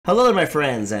Hello there, my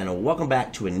friends, and welcome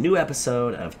back to a new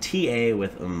episode of TA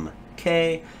with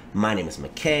MK. My name is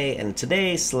MK, and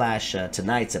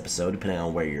tonight's episode, depending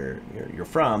on where you're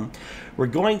from, we're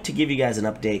going to give you guys an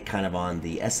update kind of on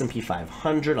the S&P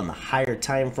 500 on the higher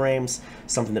time frames,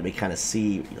 something that we kind of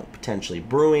see, potentially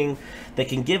brewing that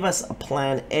can give us a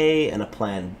plan A and a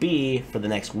plan B for the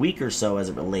next week or so as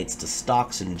it relates to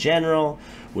stocks in general,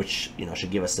 which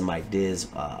should give us some ideas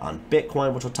on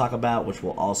Bitcoin, which we'll talk about, which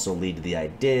will also lead to the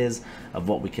ideas of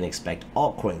what we can expect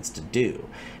altcoins to do.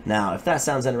 Now, if that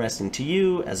sounds interesting to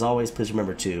you, as always, please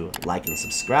remember to like and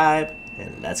subscribe,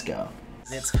 and let's go.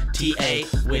 It's TA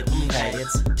with MK.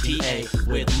 It's TA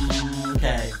with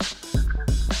MK.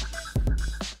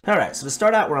 Alright, so to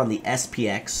start out, we're on the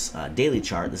SPX daily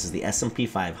chart. This is the S&P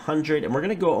 500, and we're going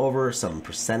to go over some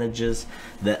percentages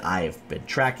that I've been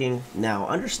tracking. Now,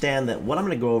 understand that what I'm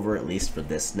going to go over, at least for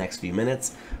this next few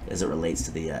minutes, as it relates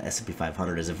to the S&P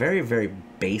 500, is a very, very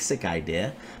basic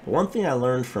idea. But one thing I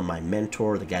learned from my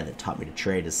mentor, the guy that taught me to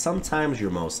trade, is sometimes your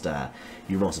most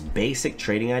basic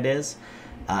trading ideas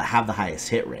have the highest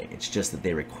hit rate. It's just that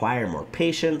they require more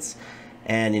patience,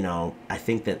 and I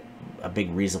think that a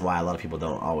big reason why a lot of people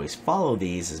don't always follow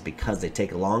these is because they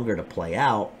take longer to play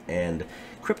out, and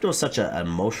crypto is such an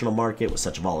emotional market with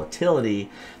such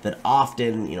volatility that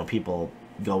often people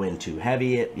go in too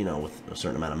heavy with a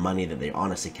certain amount of money that they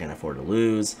honestly can't afford to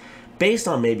lose based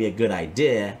on maybe a good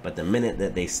idea, but the minute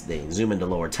that they zoom into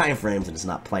lower time frames and it's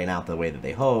not playing out the way that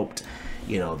they hoped,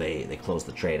 they close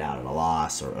the trade out at a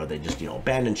loss, or they just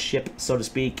abandon ship, so to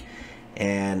speak.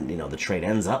 And the trade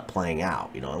ends up playing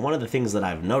out. And one of the things that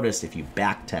I've noticed, if you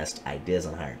back test ideas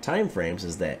on higher time frames,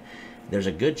 is that there's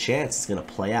a good chance it's going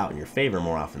to play out in your favor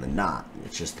more often than not.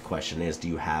 It's just the question is, do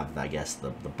you have, I guess, the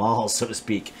balls, so to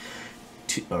speak,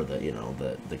 or the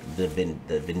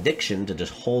vindication to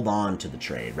just hold on to the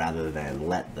trade rather than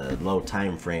let the low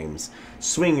time frames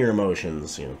swing your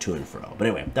emotions to and fro. But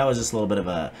anyway, that was just a little bit of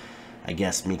a, I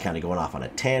guess, me kind of going off on a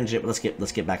tangent, but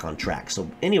let's get back on track. So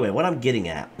anyway, what I'm getting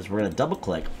at is we're going to double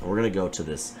click and we're going to go to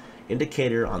this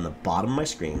indicator on the bottom of my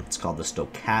screen. It's called the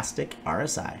stochastic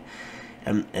RSI.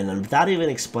 And without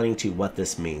even explaining to you what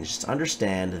this means, just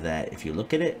understand that if you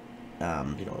look at it,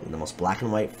 in the most black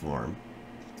and white form,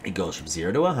 it goes from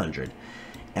 0 to 100.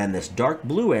 And this dark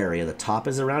blue area, the top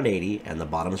is around 80 and the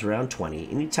bottom is around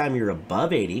 20. Anytime you're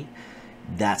above 80,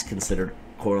 that's considered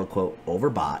quote-unquote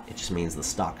overbought. It just means the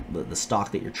stock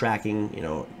that you're tracking,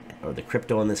 or the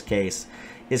crypto in this case,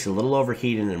 is a little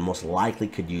overheated and most likely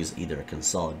could use either a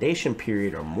consolidation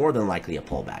period or more than likely a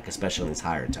pullback, especially in these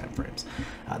higher time frames.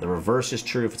 The reverse is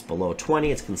true. If it's below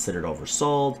 20, it's considered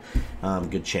oversold.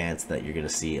 Good chance that you're going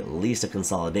to see at least a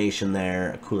consolidation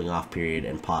there, a cooling off period,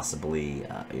 and possibly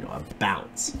a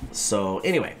bounce. So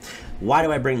anyway, why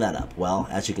do I bring that up? Well,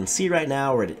 as you can see right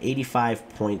now, we're at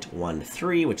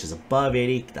 85.13, which is above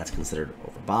 80. That's considered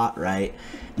overbought, right?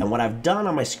 And what I've done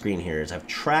on my screen here is I've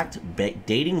tracked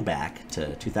dating back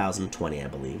to 2020, I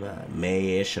believe,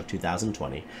 May-ish of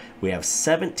 2020. We have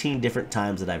 17 different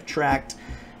times that I've tracked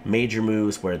major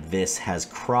moves where this has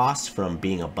crossed from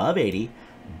being above 80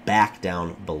 back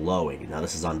down below 80. Now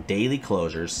this is on daily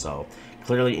closures, so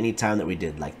clearly any time that we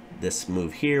did like this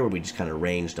move here where we just kind of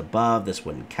ranged above, this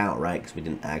wouldn't count, right? Because we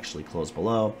didn't actually close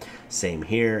below. Same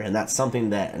here, and that's something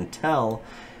that until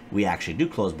we actually do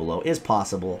close below is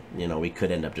possible. We could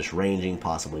end up just ranging,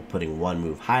 possibly putting one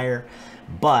move higher.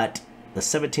 But the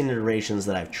 17 iterations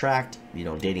that I've tracked,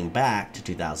 dating back to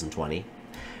 2020,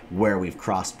 where we've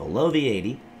crossed below the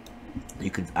 80,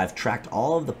 I've tracked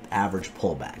all of the average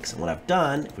pullbacks. And what I've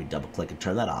done, if we double click and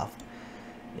turn that off,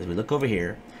 is we look over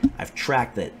here, I've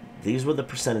tracked that these were the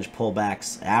percentage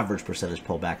pullbacks, average percentage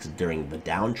pullbacks during the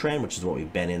downtrend, which is what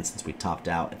we've been in since we topped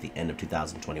out at the end of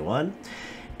 2021.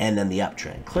 And then the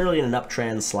uptrend. Clearly in an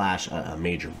uptrend slash a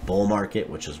major bull market,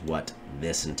 which is what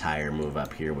this entire move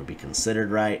up here would be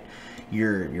considered, right?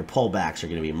 Your pullbacks are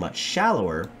going to be much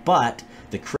shallower, but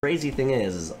the crazy thing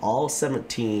is all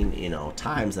 17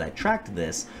 times that I tracked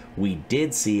this, we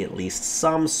did see at least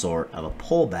some sort of a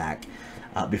pullback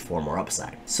before more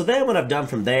upside. So then what I've done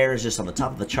from there is just on the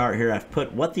top of the chart here, I've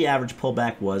put what the average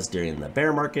pullback was during the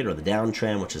bear market or the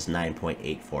downtrend, which is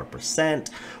 9.84%.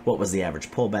 What was the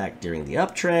average pullback during the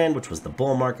uptrend, which was the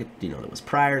bull market, that was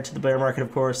prior to the bear market,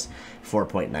 of course,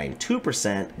 4.92%.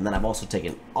 And then I've also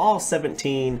taken all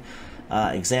 17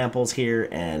 examples here,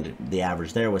 and the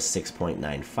average there was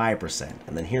 6.95%.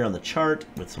 And then here on the chart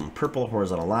with some purple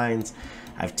horizontal lines,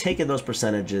 I've taken those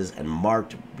percentages and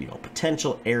marked,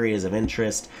 potential areas of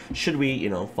interest should we,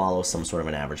 follow some sort of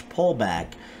an average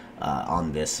pullback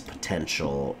on this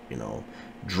potential,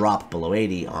 drop below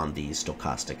 80 on the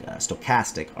stochastic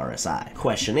RSI.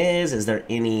 Question is there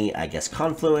any, I guess,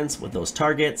 confluence with those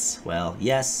targets? Well,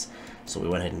 yes. So we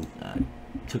went ahead and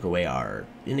took away our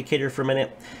indicator for a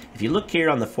minute. If you look here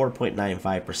on the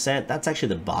 4.95%, that's actually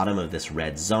the bottom of this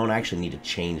red zone. I actually need to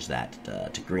change that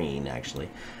to green, actually,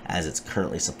 as it's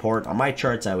currently support. On my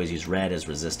charts, I always use red as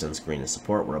resistance, green as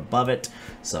support. We're above it,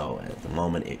 so at the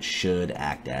moment, it should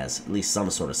act as at least some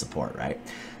sort of support, right?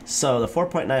 So the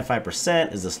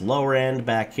 4.95% is this lower end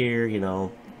back here, you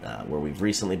know, where we've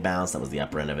recently bounced. That was the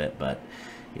upper end of it, but,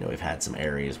 you know, we've had some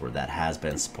areas where that has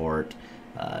been support.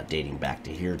 Dating back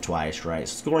to here twice, right?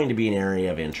 So it's going to be an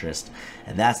area of interest,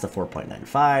 and that's the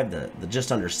 4.95. The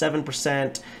just under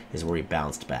 7% is where we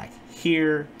bounced back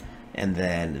here, and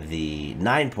then the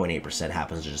 9.8%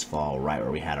 happens to just fall right where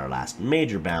we had our last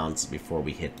major bounce before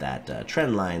we hit that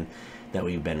trend line that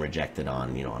we've been rejected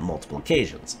on, you know, on multiple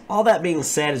occasions. All that being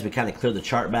said, as we kind of clear the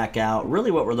chart back out,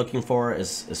 really what we're looking for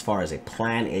is, as far as a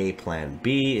plan A, plan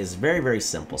B, is very, very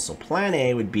simple. So plan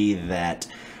A would be that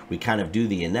we kind of do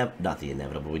the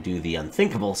we do the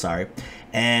unthinkable, sorry,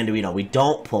 and you know, we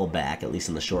don't pull back, at least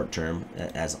in the short term,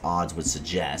 as odds would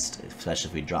suggest, especially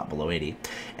if we drop below 80,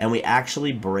 and we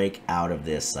actually break out of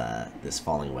this this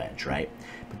falling wedge, right?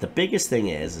 But the biggest thing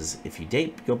is if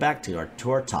you go back to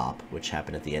our top, which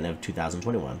happened at the end of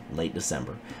 2021, late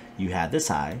December, you had this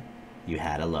high, you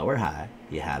had a lower high,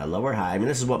 you had a lower high. I mean,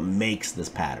 this is what makes this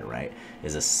pattern, right?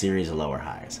 Is a series of lower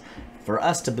highs. For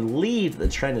us to believe the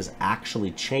trend is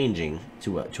actually changing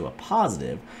to a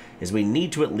positive, is we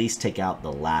need to at least take out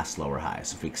the last lower high.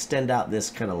 So if we extend out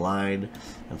this kind of line,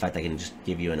 in fact, I can just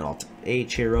give you an Alt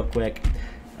H here real quick.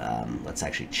 Let's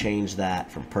actually change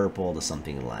that from purple to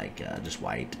something like just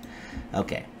white.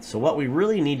 Okay, so what we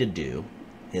really need to do,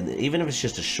 even if it's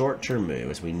just a short-term move,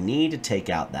 is we need to take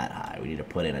out that high. We need to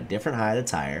put in a different high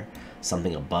that's higher,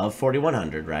 something above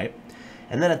 4,100, right?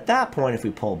 And then at that point, if we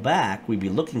pull back, we'd be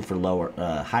looking for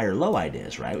higher low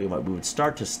ideas, right? We would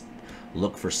start to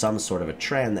look for some sort of a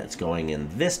trend that's going in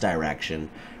this direction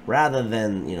rather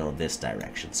than, you know, this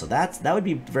direction. So that would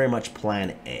be very much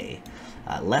plan A.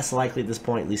 Less likely at this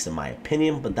point, at least in my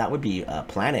opinion, but that would be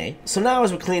plan A. So now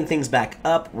as we clean things back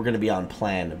up, we're going to be on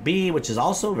plan B, which is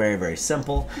also very, very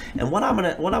simple. And what I'm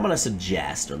gonna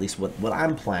suggest, or at least what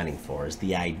I'm planning for, is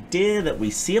the idea that we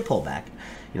see a pullback.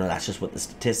 You know, that's just what the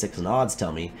statistics and odds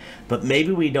tell me. But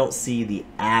maybe we don't see the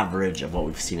average of what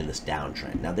we've seen in this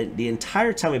downtrend. Now, the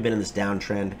entire time we've been in this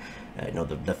downtrend, you know,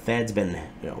 the Fed's been,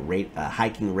 you know,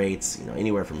 hiking rates, you know,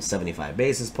 anywhere from 75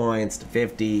 basis points to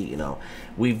 50. You know,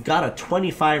 we've got a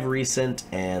 25 recent,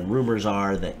 and rumors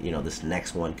are that, you know, this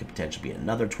next one could potentially be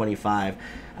another 25.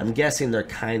 I'm guessing they're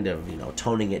kind of, you know,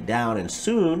 toning it down, and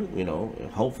soon, you know,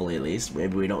 hopefully at least,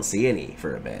 maybe we don't see any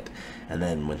for a bit. And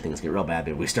then when things get real bad,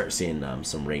 maybe we start seeing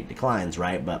some rate declines,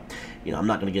 right? But, you know, I'm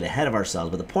not going to get ahead of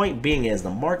ourselves. But the point being is the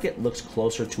market looks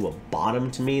closer to a bottom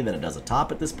to me than it does a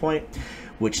top at this point,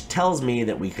 which tells me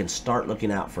that we can start looking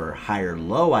out for higher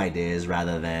low ideas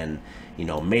rather than, you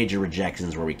know, major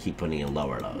rejections where we keep putting in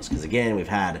lower lows. Because again,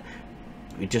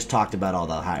 we just talked about all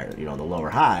the higher, you know, the lower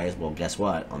highs. Well, guess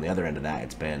what? On the other end of that,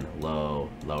 it's been low,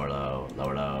 lower low,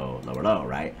 lower low, lower low,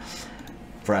 right?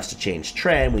 For us to change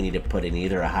trend, we need to put in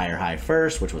either a higher high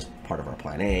first, which was part of our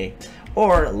plan A,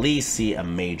 or at least see a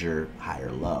major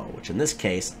higher low, which in this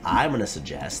case, I'm going to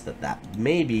suggest that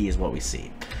maybe is what we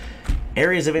see.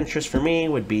 Areas of interest for me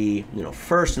would be, you know,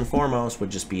 first and foremost would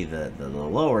just be the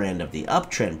lower end of the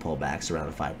uptrend pullbacks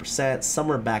around 5%,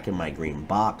 somewhere back in my green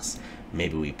box.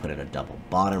 Maybe we put in a double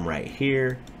bottom right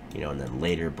here, you know, and then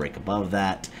later break above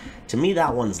that. To me,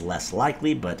 that one's less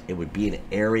likely, but it would be an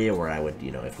area where I would, you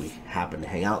know, if we happen to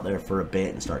hang out there for a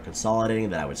bit and start consolidating,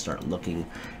 that I would start looking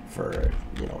for,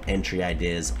 you know, entry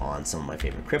ideas on some of my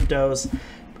favorite cryptos.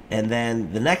 And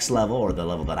then the next level, or the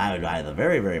level that I would buy the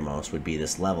very, very most, would be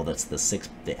this level that's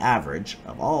the average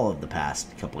of all of the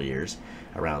past couple of years,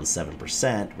 around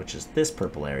 7%, which is this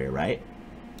purple area, right?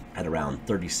 At around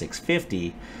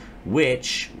 36.50,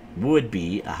 which would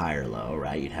be a higher low,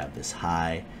 right? You'd have this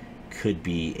high, could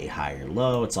be a higher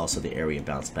low. It's also the area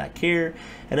bounce back here,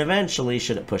 and eventually,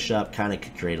 should it push up, kind of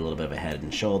could create a little bit of a head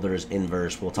and shoulders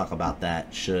inverse. We'll talk about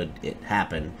that should it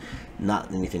happen.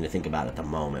 Not anything to think about at the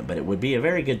moment, but it would be a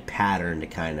very good pattern to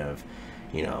kind of,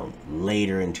 you know,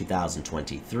 later in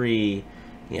 2023,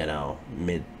 you know,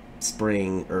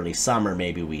 mid-spring, early summer,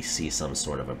 maybe we see some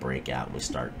sort of a breakout and we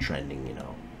start trending, you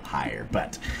know, higher.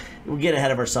 But we'll get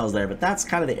ahead of ourselves there. But that's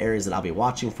kind of the areas that I'll be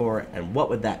watching for, and what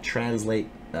would that translate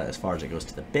as far as it goes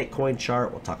to the Bitcoin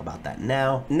chart. We'll talk about that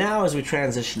now. Now, as we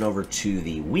transition over to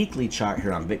the weekly chart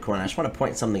here on Bitcoin, I just want to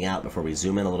point something out before we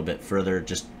zoom in a little bit further,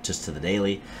 just to the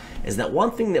daily, is that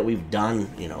one thing that we've done,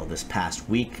 this past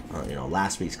week,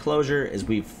 last week's closure, is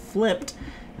we've flipped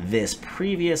this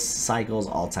previous cycle's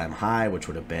all-time high, which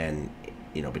would have been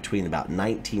between about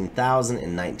 19,000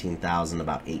 and 19,000,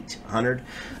 about 800,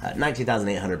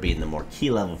 19,800 being the more key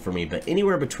level for me, but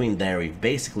anywhere between there, we've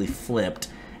basically flipped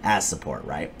as support,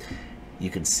 right? You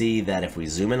can see that if we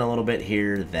zoom in a little bit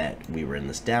here, that we were in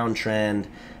this downtrend.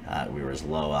 We were as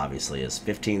low, obviously, as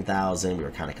 15,000. We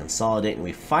were kind of consolidating.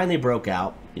 We finally broke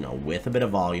out, with a bit of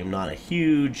volume, not a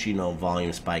huge,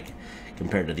 volume spike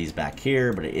compared to these back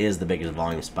here, but it is the biggest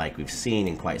volume spike we've seen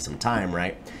in quite some time,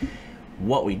 right?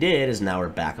 What we did is now we're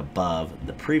back above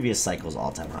the previous cycle's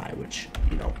all-time high, which,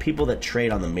 people that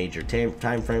trade on the major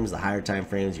time frames, the higher time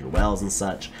frames, your wells and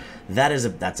such,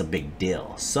 that's a big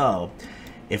deal. So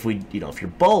if we, if you're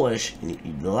bullish,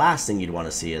 the last thing you'd want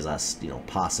to see is us,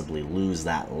 possibly lose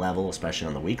that level, especially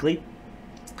on the weekly.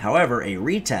 However, a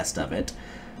retest of it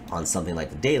on something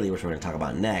like the daily, which we're going to talk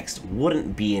about next,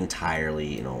 wouldn't be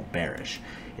entirely, bearish.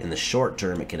 In the short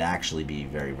term, it could actually be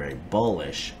very, very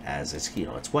bullish, as it's,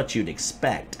 it's what you'd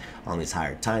expect on these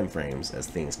higher time frames as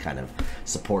things kind of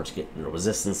supports get,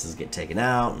 resistances get taken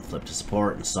out and flip to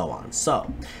support and so on.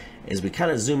 So as we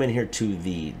kind of zoom in here to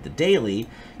the daily,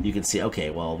 you can see, okay,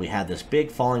 well, we had this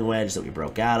big falling wedge that we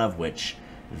broke out of, which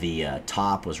the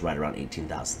top was right around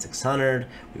 18,600.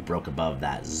 We broke above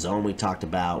that zone we talked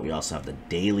about. We also have the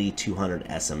daily 200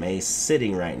 SMA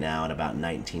sitting right now at about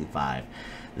 19.5.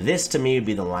 This to me would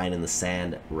be the line in the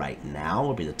sand right now,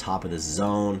 would be the top of this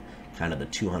zone, kind of the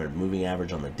 200 moving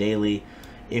average on the daily.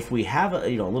 If we have a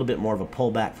little bit more of a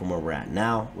pullback from where we're at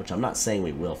now, which I'm not saying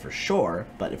we will for sure,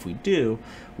 but if we do,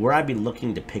 where I'd be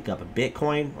looking to pick up a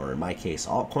Bitcoin, or in my case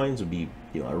altcoins, would be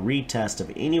a retest of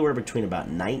anywhere between about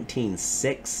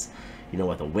 19.6,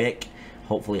 with a wick,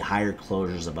 hopefully higher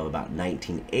closures above about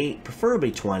 19.8,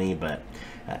 preferably 20, but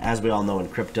as we all know in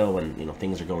crypto, when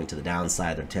things are going to the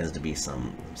downside, there tends to be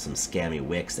some scammy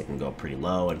wicks that can go pretty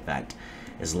low. In fact,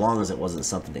 as long as it wasn't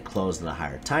something that closed in a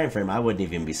higher time frame, I wouldn't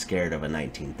even be scared of a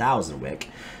 19,000 wick.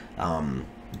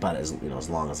 But as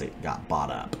long as it got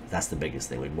bought up, that's the biggest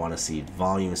thing. We'd want to see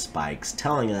volume spikes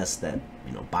telling us that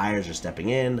buyers are stepping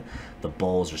in, the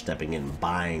bulls are stepping in,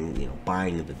 buying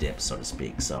buying the dip, so to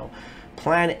speak. So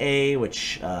Plan A,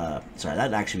 which, sorry,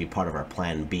 that'd actually be part of our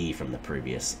Plan B from the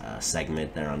previous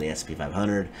segment there on the S&P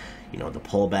 500. The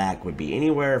pullback would be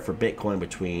anywhere for Bitcoin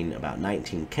between about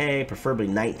 19K, preferably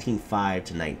 19.5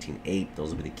 to 19.8. Those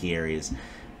would be the key areas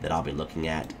that I'll be looking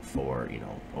at for,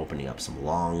 opening up some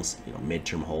longs,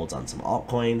 midterm holds on some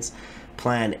altcoins.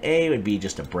 Plan A would be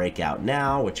just a breakout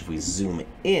now, which if we zoom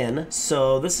in,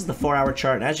 so this is the 4-hour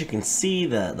chart, and as you can see,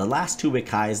 the last 2 wick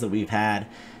highs that we've had,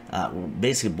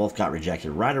 basically both got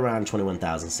rejected right around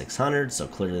 21,600. So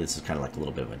clearly this is kind of like a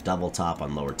little bit of a double top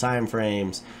on lower time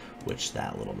frames, which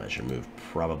that little measure move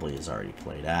probably has already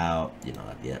played out.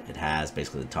 Yeah, it has.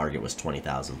 Basically the target was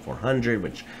 20,400,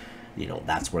 which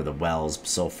that's where the wells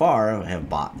so far have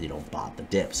bought the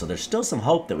dip. So there's still some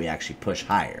hope that we actually push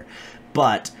higher.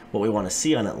 But what we want to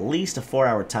see on at least a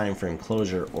 4-hour time frame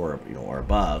closure or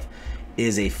above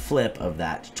is a flip of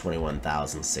that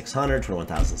 21,600,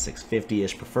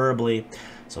 21,650-ish preferably.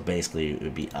 So basically it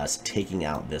would be us taking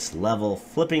out this level,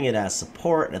 flipping it as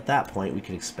support, and at that point we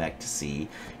could expect to see,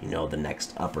 the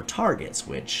next upper targets,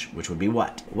 which would be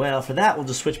what? Well, for that we'll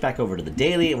just switch back over to the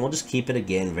daily, and we'll just keep it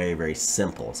again very, very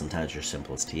simple. Sometimes your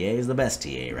simplest TA is the best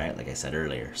TA, right? Like I said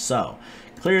earlier. So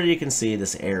clearly you can see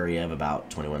this area of about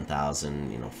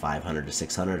 21,500 to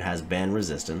 600 has been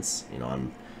resistance,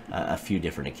 on a few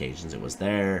different occasions. It was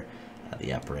there,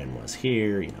 the upper end was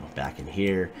here, back in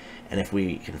here, and if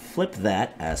we can flip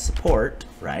that as support,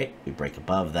 right, we break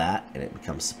above that and it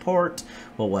becomes support,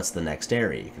 well, what's the next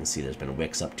area? You can see there's been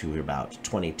wicks up to about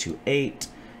 22.8,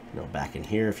 back in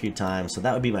here a few times. So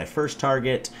that would be my first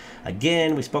target.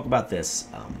 Again, we spoke about this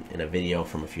in a video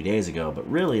from a few days ago,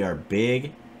 but really our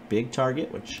big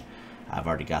target, which I've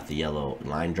already got the yellow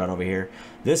line drawn over here.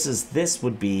 This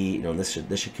would be,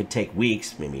 this could take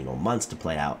weeks, maybe months to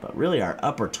play out, but really our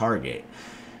upper target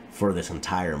for this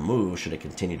entire move, should it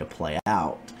continue to play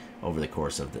out over the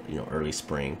course of the early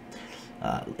spring,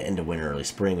 end of winter, early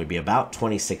spring, would be about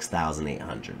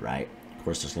 26,800, right? Of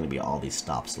course, there's going to be all these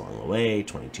stops along the way,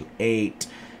 22.8,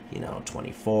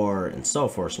 24, and so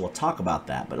forth. So we'll talk about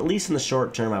that, but at least in the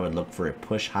short term, I would look for a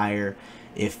push higher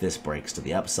if this breaks to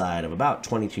the upside of about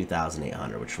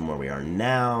 22,800, which from where we are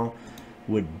now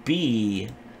would be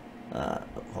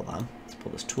hold on, let's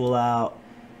pull this tool out.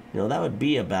 You know, that would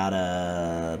be about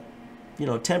a, you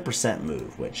know, 10%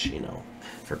 move, which, you know,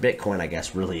 for Bitcoin, I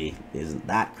guess really isn't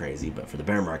that crazy, but for the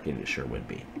bear market, it sure would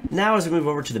be. Now, as we move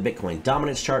over to the Bitcoin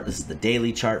dominance chart, this is the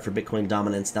daily chart for Bitcoin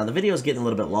dominance. Now, the video is getting a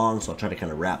little bit long, so I'll try to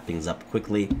kind of wrap things up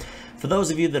quickly. For those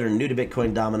of you that are new to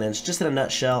Bitcoin dominance, just in a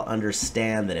nutshell,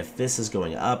 understand that if this is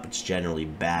going up, it's generally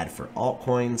bad for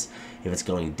altcoins. If it's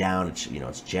going down, it's, you know,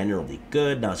 it's generally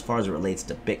good. Now, as far as it relates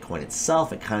to Bitcoin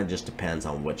itself, it kind of just depends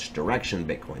on which direction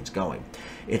Bitcoin's going.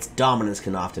 Its dominance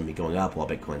can often be going up while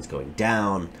Bitcoin's going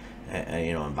down,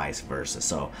 you know, and vice versa.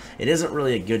 So it isn't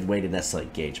really a good way to necessarily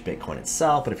gauge Bitcoin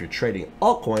itself, but if you're trading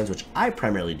altcoins, which I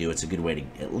primarily do, it's a good way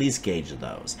to at least gauge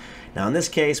those. Now, in this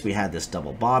case, we had this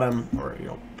double bottom, or, you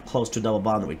know, close to a double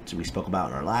bottom that we spoke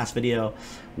about in our last video,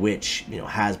 which, you know,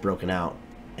 has broken out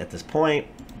at this point.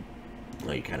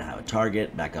 Well, you kind of have a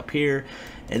target back up here,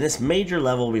 and this major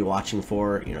level we'll be watching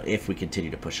for, you know, if we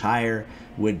continue to push higher,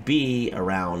 would be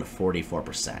around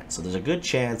 44%. So there's a good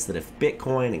chance that if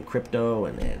Bitcoin and crypto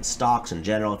and stocks in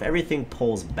general, if everything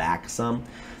pulls back some,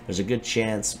 there's a good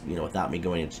chance, you know, without me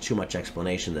going into too much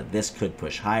explanation, that this could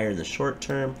push higher in the short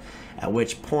term, at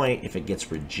which point, if it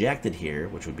gets rejected here,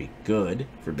 which would be good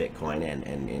for Bitcoin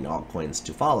and altcoins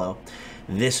to follow,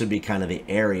 this would be kind of the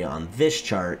area on this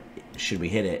chart, should we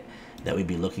hit it, that we'd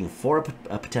be looking for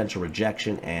a potential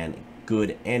rejection and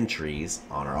good entries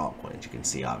on our altcoins. You can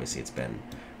see, obviously, it's been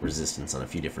resistance on a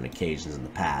few different occasions in the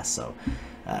past, so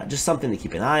just something to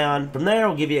keep an eye on. From there,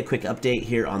 I'll give you a quick update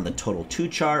here on the total 2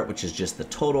 chart, which is just the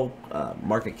total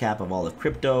market cap of all of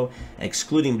crypto,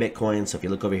 excluding Bitcoin. So if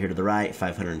you look over here to the right,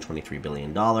 $523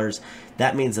 billion.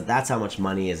 That means that that's how much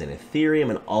money is in Ethereum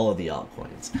and all of the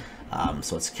altcoins.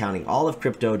 So it's counting all of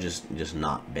crypto, just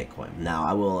not Bitcoin. Now,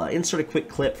 I will insert a quick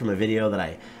clip from a video that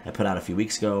I put out a few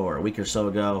weeks ago, or a week or so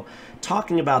ago,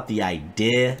 talking about the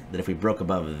idea that if we broke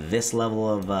above this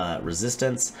level of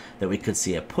resistance, that we could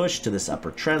see a push to this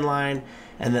upper trend line,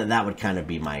 and then that would kind of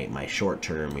be my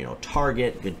short-term, you know,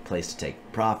 target, good place to take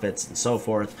profits and so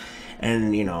forth.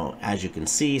 And, you know, as you can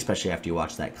see, especially after you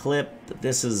watch that clip,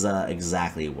 this is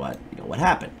exactly what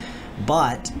happened.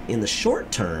 But in the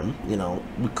short term, you know,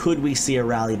 could we see a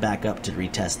rally back up to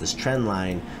retest this trend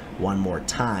line one more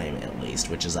time at least,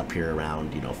 which is up here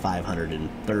around, you know,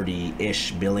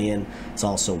 530-ish billion. It's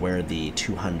also where the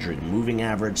 200 moving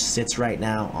average sits right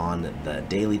now on the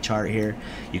daily chart here.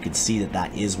 You can see that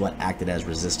that is what acted as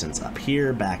resistance up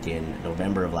here back in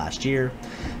November of last year.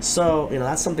 So, you know,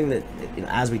 that's something that, you know,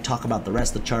 as we talk about the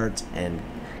rest of the charts and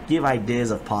give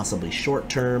ideas of possibly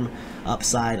short-term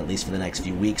upside, at least for the next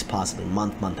few weeks, possibly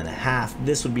month and a half,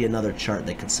 this would be another chart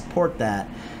that could support that,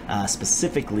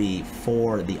 specifically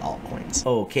for the altcoins.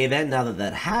 Okay, then, now that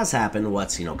that has happened,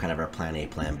 what's, you know, kind of our plan A,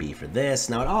 plan B for this?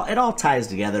 Now, it all ties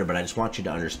together, but I just want you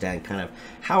to understand kind of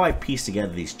how I piece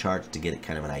together these charts to get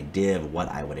kind of an idea of what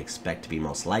I would expect to be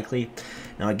most likely.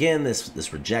 Now, again,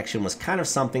 this rejection was kind of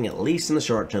something, at least in the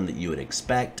short term, that you would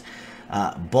expect.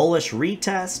 Bullish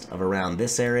retest of around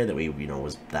this area that we, you know,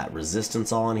 was that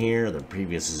resistance all in here, the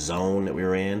previous zone that we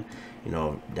were in, you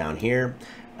know, down here.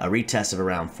 A retest of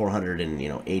around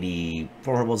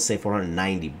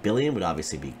 490 billion would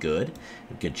obviously be good.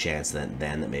 A good chance that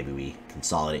then that maybe we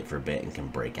consolidate for a bit and can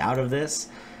break out of this.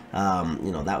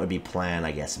 You know, that would be plan,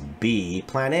 I guess, B.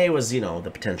 Plan A was, you know,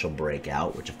 the potential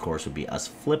breakout, which of course would be us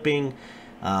flipping.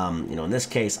 You know, in this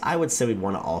case, I would say we'd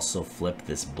want to also flip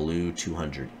this blue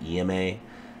 200 EMA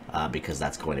because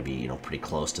that's going to be, you know, pretty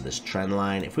close to this trend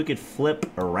line. If we could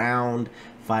flip around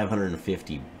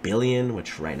 550 billion,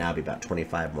 which right now would be about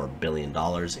 $25 more billion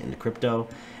into crypto,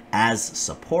 as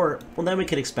support, well, then we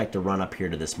could expect to run up here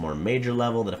to this more major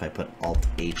level that if I put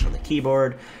Alt-H on the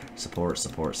keyboard, support,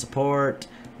 support, support,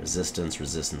 resistance,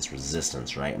 resistance,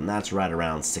 resistance, right? And that's right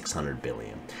around 600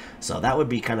 billion. So that would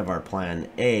be kind of our plan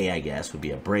A, I guess, would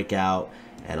be a breakout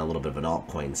and a little bit of an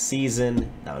altcoin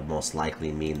season. That would most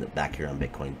likely mean that back here on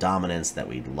Bitcoin dominance that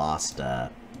we'd lost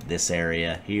this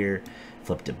area here,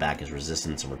 flipped it back as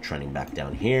resistance, and we're trending back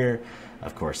down here.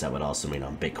 Of course, that would also mean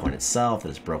on Bitcoin itself that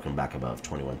it's broken back above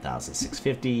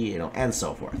 21,650, you know, and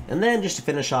so forth. And then just to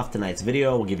finish off tonight's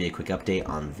video, we'll give you a quick update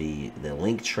on the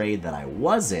link trade that I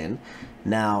was in.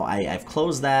 Now, I've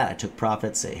closed that. I took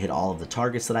profits. It hit all of the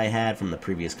targets that I had from the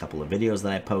previous couple of videos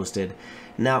that I posted.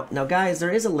 Now, guys,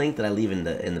 there is a link that I leave in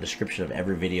the description of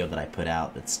every video that I put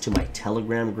out. It's to my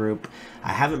Telegram group.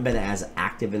 I haven't been as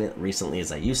active in it recently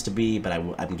as I used to be, but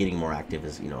I'm getting more active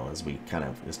as, you know,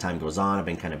 as time goes on. I've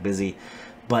been kind of busy.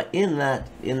 But in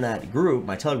that group,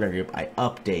 my Telegram group, I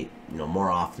update, you know,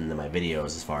 more often than my videos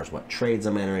as far as what trades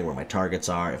I'm entering, where my targets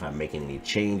are, if I'm making any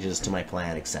changes to my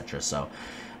plan, etc. So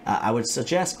I would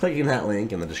suggest clicking that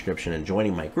link in the description and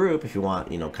joining my group if you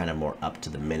want, you know, kind of more up to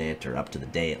the minute or up to the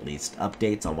day at least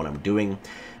updates on what I'm doing.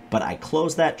 But I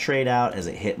closed that trade out as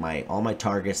it hit all my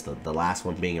targets, the last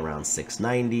one being around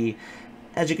 690.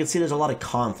 As you can see, there's a lot of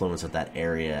confluence with that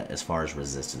area as far as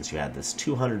resistance. You had this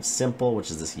 200 simple, which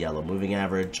is this yellow moving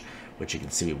average, which you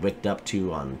can see we wicked up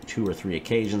to on 2 or 3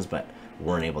 occasions, but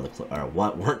weren't able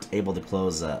to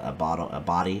close a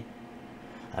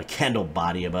candle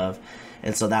body above.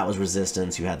 And so that was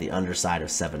resistance. You had the underside of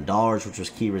 $7, which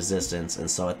was key resistance.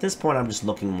 And so at this point, I'm just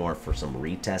looking more for some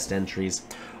retest entries,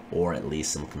 or at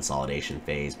least some consolidation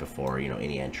phase before, you know,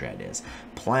 any entry ideas.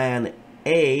 Plan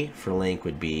A for Link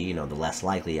would be, you know, the less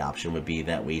likely option would be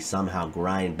that we somehow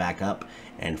grind back up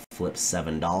and flip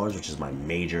 $7, which is my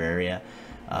major area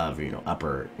of, you know,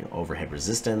 upper, you know, overhead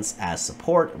resistance as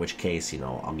support, in which case, you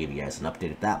know, I'll give you guys an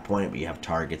update at that point. But you have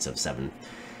targets of $7.50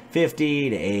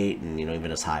 to $8, and, you know,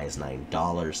 even as high as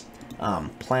 $9.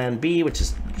 Plan B, which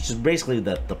is basically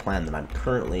the plan that I'm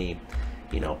currently,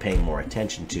 you know, paying more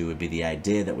attention to, would be the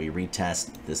idea that we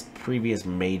retest this previous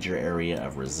major area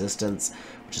of resistance,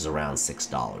 which is around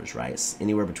 $6, right?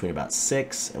 Anywhere between about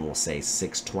 6 and we'll say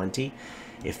 620.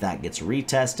 If that gets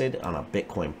retested on a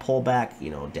Bitcoin pullback, you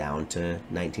know, down to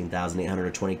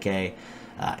 19,820K,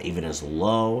 even as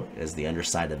low as the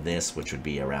underside of this, which would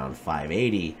be around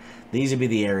 580, these would be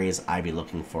the areas I'd be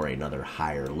looking for another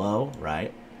higher low,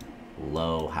 right?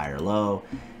 Low, higher low.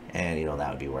 And, you know, that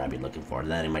would be where I'd be looking for.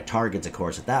 And then in my targets, of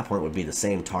course, at that point would be the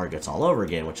same targets all over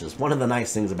again, which is one of the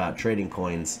nice things about trading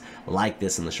coins like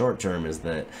this in the short term, is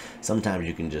that sometimes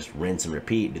you can just rinse and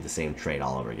repeat, do the same trade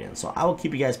all over again. So I will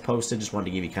keep you guys posted. Just wanted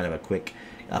to give you kind of a quick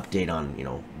update on, you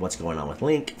know, what's going on with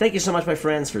Link. Thank you so much, my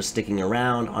friends, for sticking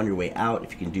around. On your way out,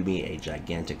 if you can do me a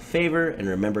gigantic favor and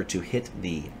remember to hit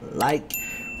the like,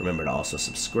 remember to also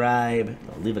subscribe,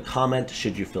 leave a comment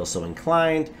should you feel so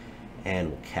inclined,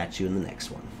 and we'll catch you in the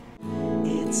next one.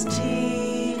 It's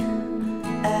TALTCOINS.